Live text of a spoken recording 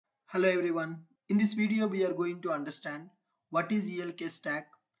Hello everyone. In this video we are going to understand what is ElkStack,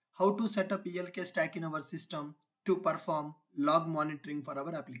 how to set up ElkStack in our system to perform log monitoring for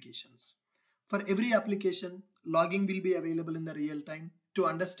our applications. For every application, logging will be available in the real time to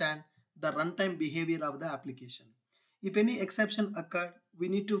understand the runtime behavior of the application. If any exception occurred, we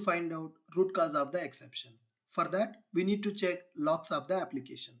need to find out root cause of the exception. For that, we need to check logs of the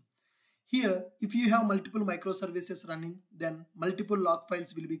application. Here, if you have multiple microservices running, then multiple log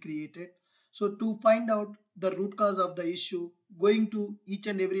files will be created. So to find out the root cause of the issue, going to each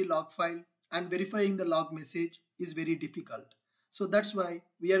and every log file and verifying the log message is very difficult. So that's why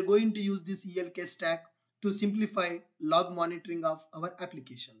we are going to use this ElkStack to simplify log monitoring of our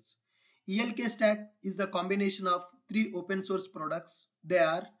applications. ElkStack is the combination of three open source products. They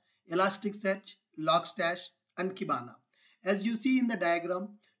are Elasticsearch, Logstash, and Kibana. As you see in the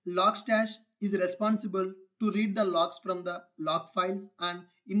diagram, Logstash is responsible to read the logs from the log files and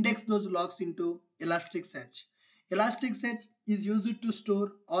index those logs into Elasticsearch. Elasticsearch is used to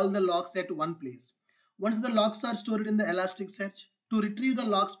store all the logs at one place. Once the logs are stored in the Elasticsearch, to retrieve the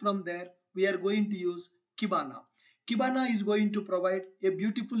logs from there, we are going to use Kibana. Kibana is going to provide a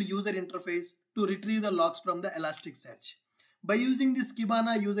beautiful user interface to retrieve the logs from the Elasticsearch. By using this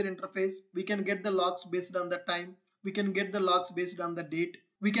Kibana user interface, we can get the logs based on the time, we can get the logs based on the date,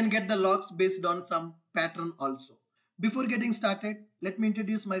 we can get the logs based on some pattern also. Before getting started, let me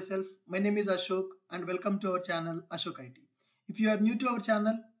introduce myself. My name is Ashok and welcome to our channel Ashok IT. If you are new to our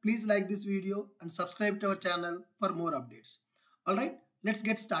channel, please like this video and subscribe to our channel for more updates. Alright, let's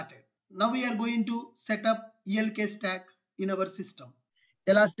get started. Now we are going to set up ElkStack in our system.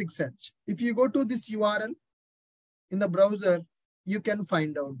 Elasticsearch. If you go to this URL in the browser, you can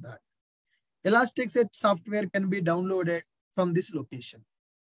find out that Elasticsearch software can be downloaded from this location.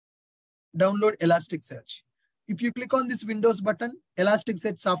 Download Elasticsearch. If you click on this Windows button,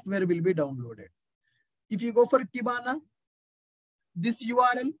 Elasticsearch software will be downloaded. If you go for Kibana, this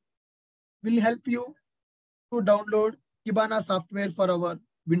URL will help you to download Kibana software for our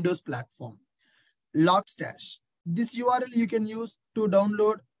Windows platform. Logstash. This URL you can use to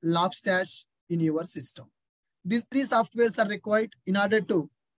download Logstash in your system. These three softwares are required in order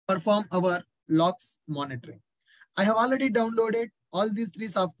to perform our logs monitoring. I have already downloaded all these three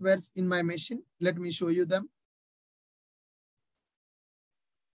softwares in my machine. Let me show you them.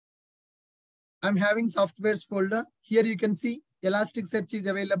 I'm having softwares folder. Here you can see Elasticsearch is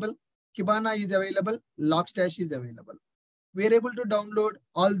available, Kibana is available, Logstash is available. We are able to download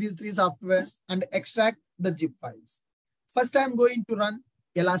all these three softwares and extract the zip files. First, I'm going to run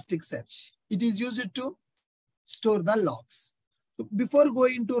Elasticsearch. It is used to store the logs. So before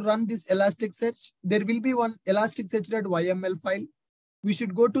going to run this Elasticsearch, there will be one elasticsearch.yml file. We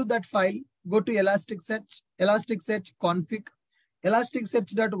should go to that file, go to Elasticsearch, Elasticsearch config.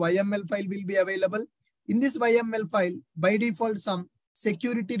 Elasticsearch.yml file will be available. In this YML file, by default, some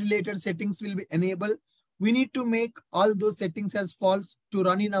security related settings will be enabled. We need to make all those settings as false to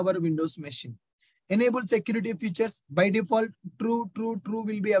run in our Windows machine. Enable security features, by default, true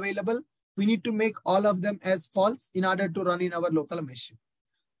will be available. We need to make all of them as false in order to run in our local machine.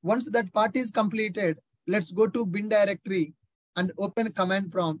 Once that part is completed, let's go to bin directory and open command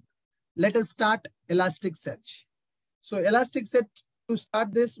prompt. Let us start Elasticsearch. So Elasticsearch, to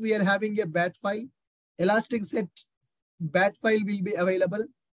start this, we are having a bat file. Elasticsearch bat file will be available.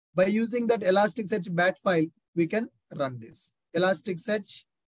 By using that Elasticsearch bat file, we can run this. Elasticsearch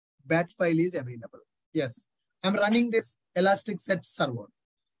bat file is available. Yes, I'm running this Elasticsearch server.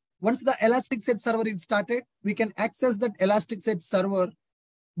 Once the Elasticsearch server is started, we can access that Elasticsearch server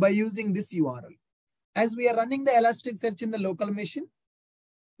by using this URL. As we are running the Elasticsearch in the local machine,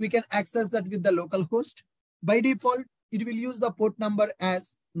 we can access that with the local host. By default, it will use the port number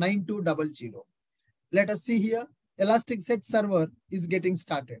as 9200. Let us see here, Elasticsearch server is getting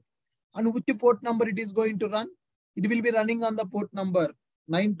started. On which port number it is going to run? It will be running on the port number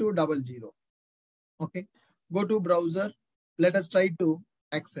 9200. Okay, go to browser. Let us try to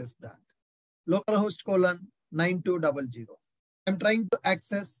access that. Localhost : 9200. I'm trying to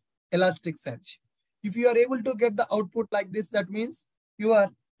access Elasticsearch. If you are able to get the output like this, that means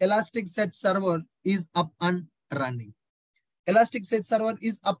your Elasticsearch server is up and running. Elasticsearch server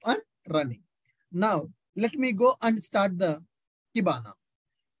is up and running. Now, let me go and start the Kibana.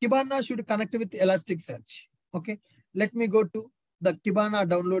 Kibana should connect with Elasticsearch. Okay, let me go to the Kibana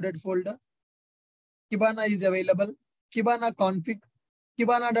downloaded folder. Kibana is available. Kibana config.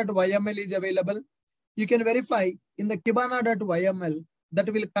 Kibana.yml is available. You can verify in the Kibana.yml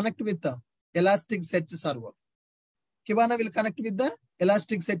that will connect with the Elasticsearch server. Kibana will connect with the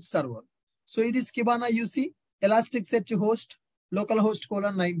Elasticsearch server. So it is Kibana, you see, Elasticsearch host localhost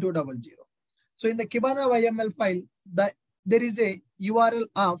colon 9200. So in the Kibana YML file, there is a URL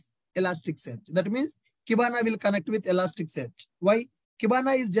of Elasticsearch. That means Kibana will connect with Elasticsearch. Why?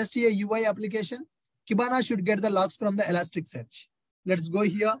 Kibana is just a UI application. Kibana should get the logs from the Elasticsearch. Let's go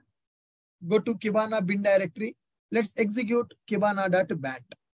here. Go to Kibana bin directory. Let's execute kibana.bat.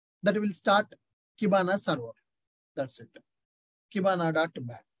 That will start Kibana server. That's it.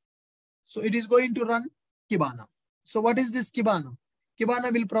 Kibana.bat. So it is going to run Kibana. So what is this Kibana?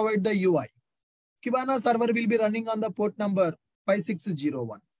 Kibana will provide the UI. Kibana server will be running on the port number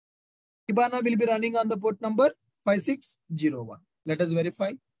 5601. Kibana will be running on the port number 5601. Let us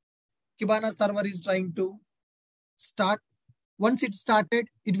verify. Kibana server is trying to start. Once it started,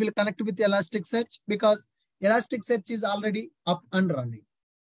 it will connect with Elasticsearch because Elasticsearch is already up and running.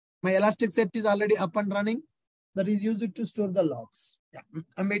 My Elasticsearch is already up and running. That is used to store the logs. Yeah.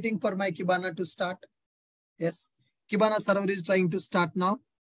 I'm waiting for my Kibana to start. Yes. Kibana server is trying to start now.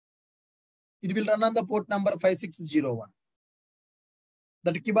 It will run on the port number 5601.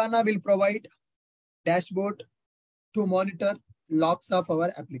 That Kibana will provide dashboard to monitor logs of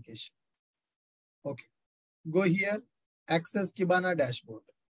our application. Okay. Go here, access Kibana dashboard.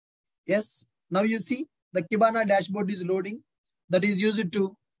 Yes. Now you see the Kibana dashboard is loading. That is used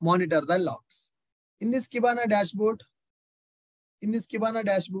to monitor the logs. In this Kibana dashboard,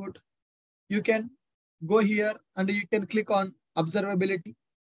 you can go here and you can click on observability.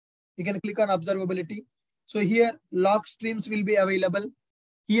 So here log streams will be available.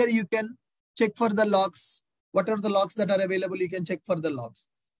 Here you can check for the logs. What are the logs that are available? You can check for the logs.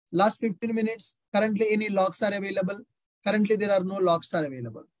 Last 15 minutes, currently any logs are available. Currently there are no logs are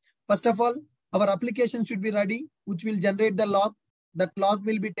available. First of all, our application should be ready, which will generate the log. That log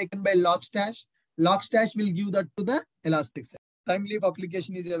will be taken by Logstash. Logstash will give that to the Elasticsearch. Timeleaf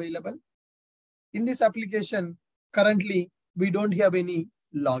application is available. In this application, currently we don't have any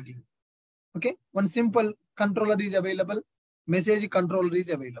logging. Okay, one simple controller is available. Message controller is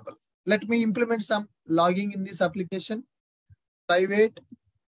available. Let me implement some logging in this application. Private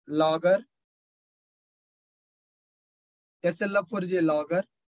logger, SLF4J logger.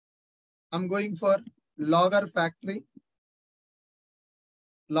 I'm going for logger factory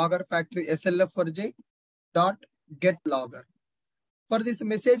SLF4J dot get logger. For this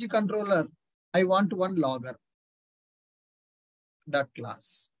message controller, I want one logger dot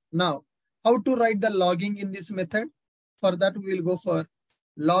class. Now, how to write the logging in this method? For that, we will go for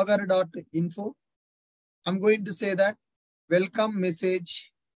logger.info. I'm going to say that welcome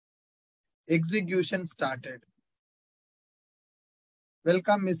message execution started.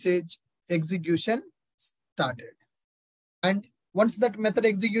 Welcome message execution started. And once that method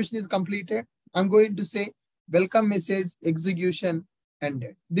execution is completed, I'm going to say welcome message execution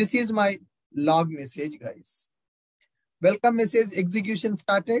ended. This is my log message, guys. Welcome message execution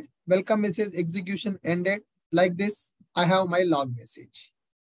started. Welcome message execution ended. Like this, I have my log message.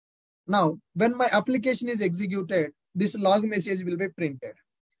 Now, when my application is executed, this log message will be printed.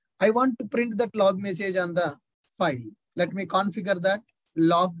 I want to print that log message on the file. Let me configure that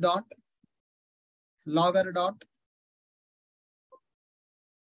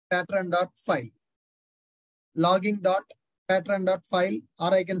log.logger.pattern.file. Logging.pattern.file,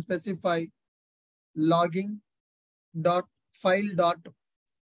 or I can specify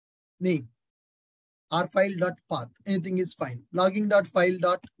logging.file.name or file.path. Anything is fine.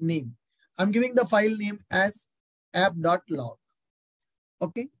 Logging.file.name. I'm giving the file name as app.log.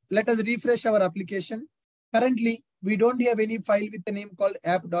 Okay, let us refresh our application. Currently, we don't have any file with the name called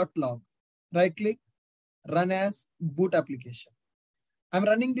app.log. Right click, run as boot application. I'm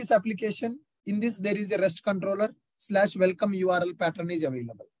running this application. In this, there is a REST controller / welcome URL pattern is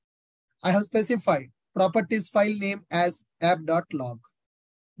available. I have specified properties file name as app.log.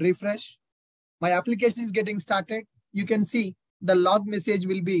 Refresh. My application is getting started. You can see the log message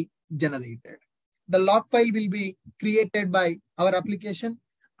will be generated. The log file will be created by our application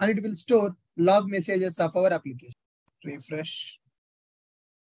and it will store log messages of our application. Refresh.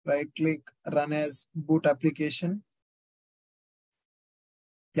 Right click, run as boot application.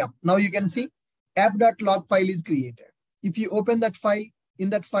 Yeah, now you can see app.log file is created. If you open that file,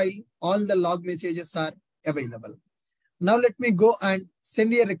 in that file, all the log messages are available. Now let me go and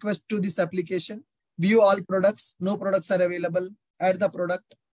send a request to this application. View all products. No products are available. Add the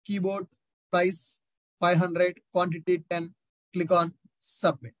product, keyboard, price, 500, quantity 10. Click on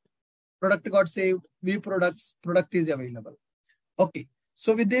submit. Product got saved. View products. Product is available. Okay.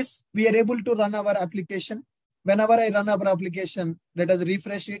 So with this, we are able to run our application. Whenever I run our application, let us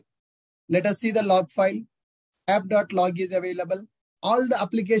refresh it. Let us see the log file. App.log is available. All the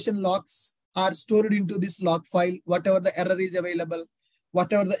application logs are stored into this log file. Whatever the error is available,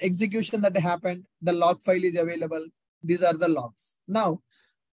 whatever the execution that happened, the log file is available. These are the logs. Now,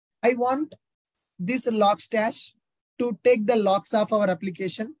 I want this Logstash to take the logs of our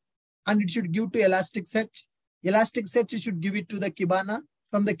application and it should give to Elasticsearch. Elasticsearch should give it to the Kibana.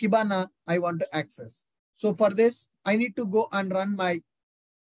 From the Kibana, I want to access. So for this, I need to go and run my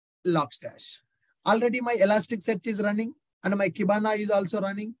Logstash. Already my Elasticsearch is running and my Kibana is also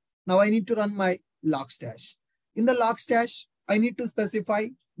running. Now I need to run my Logstash. In the Logstash, I need to specify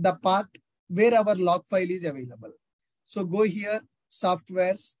the path where our log file is available. So go here,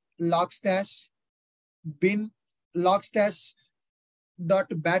 softwares, Logstash, bin,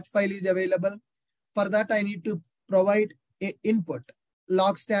 logstash.bat file is available. For that, I need to provide a input.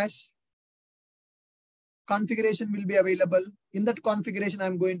 Logstash configuration will be available. In that configuration,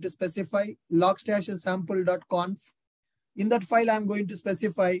 I'm going to specify logstash sample.conf. In that file, I'm going to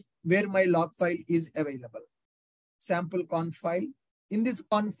specify where my log file is available. Sample conf file. In this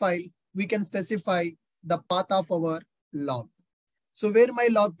conf file, we can specify the path of our log. So where my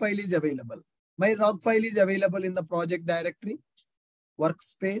log file is available? My log file is available in the project directory,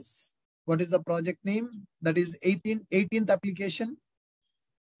 workspace. What is the project name? That is 18th application,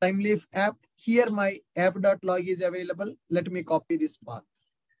 Timeleaf app. Here my app.log is available. Let me copy this path.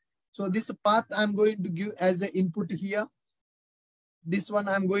 So this path I'm going to give as an input here. This one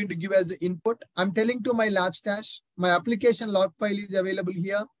I'm going to give as an input. I'm telling to my Logstash, my application log file is available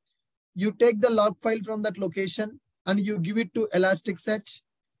here. You take the log file from that location and you give it to Elasticsearch.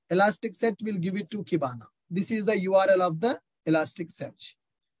 Elasticsearch will give it to Kibana. This is the URL of the Elasticsearch.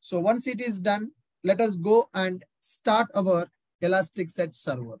 So once it is done, let us go and start our Elasticsearch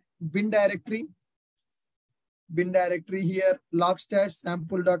server. Bin directory here, logstash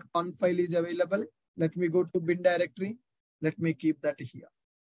sample.conf file is available. Let me go to bin directory. Let me keep that here.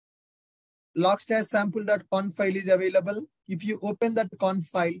 Logstash sample.conf file is available. If you open that conf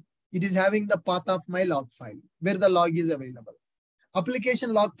file, it is having the path of my log file where the log is available.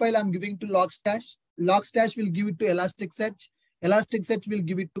 Application log file I'm giving to Logstash. Logstash will give it to Elasticsearch. Elasticsearch will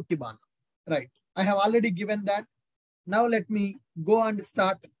give it to Kibana. Right. I have already given that. Now let me go and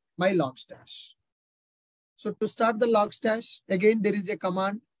start my Logstash. So to start the Logstash, again, there is a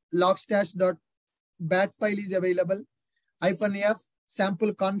command, logstash.bat file is available. -f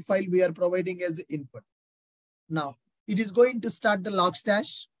sample conf file we are providing as input. Now it is going to start the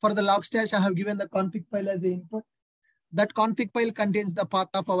Logstash. For the Logstash, I have given the config file as the input. That config file contains the path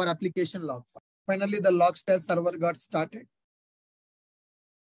of our application log file. Finally, the Logstash server got started.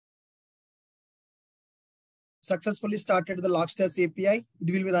 Successfully started the Logstash API.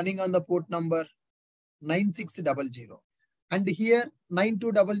 It will be running on the port number 9600. And here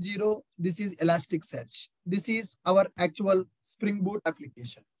 9200, this is Elasticsearch. This is our actual Spring Boot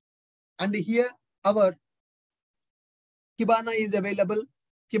application. And here our Kibana is available.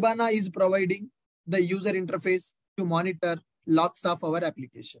 Kibana is providing the user interface to monitor logs of our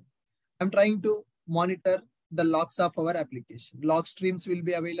application. I'm trying to monitor the logs of our application. Log streams will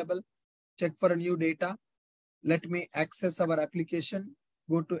be available. Check for a new data. Let me access our application.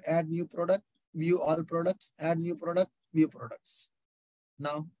 Go to add new product, view all products, add new product, view products.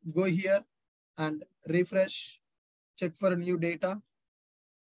 Now go here and refresh. Check for a new data.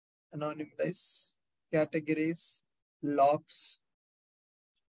 Anonymize, categories, logs.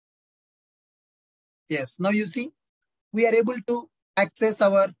 Yes, now you see, we are able to access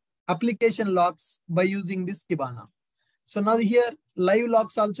our application logs by using this Kibana. So now here, live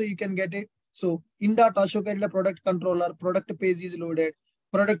logs also you can get it. So in.ashok IT product controller, product page is loaded,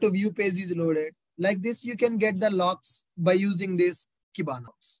 product view page is loaded. Like this, you can get the logs by using this Kibana.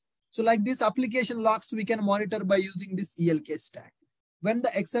 So like this application logs, we can monitor by using this ElkStack. When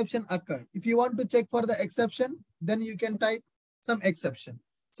the exception occurred, if you want to check for the exception, then you can type some exception.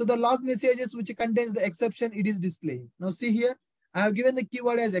 So the log messages which contains the exception, it is displaying. Now see here, I have given the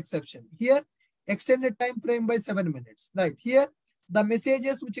keyword as exception. Here, extended time frame by 7 minutes. Right here, the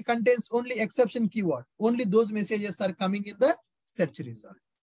messages which contains only exception keyword, only those messages are coming in the search result.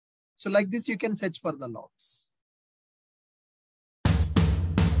 So like this, you can search for the logs.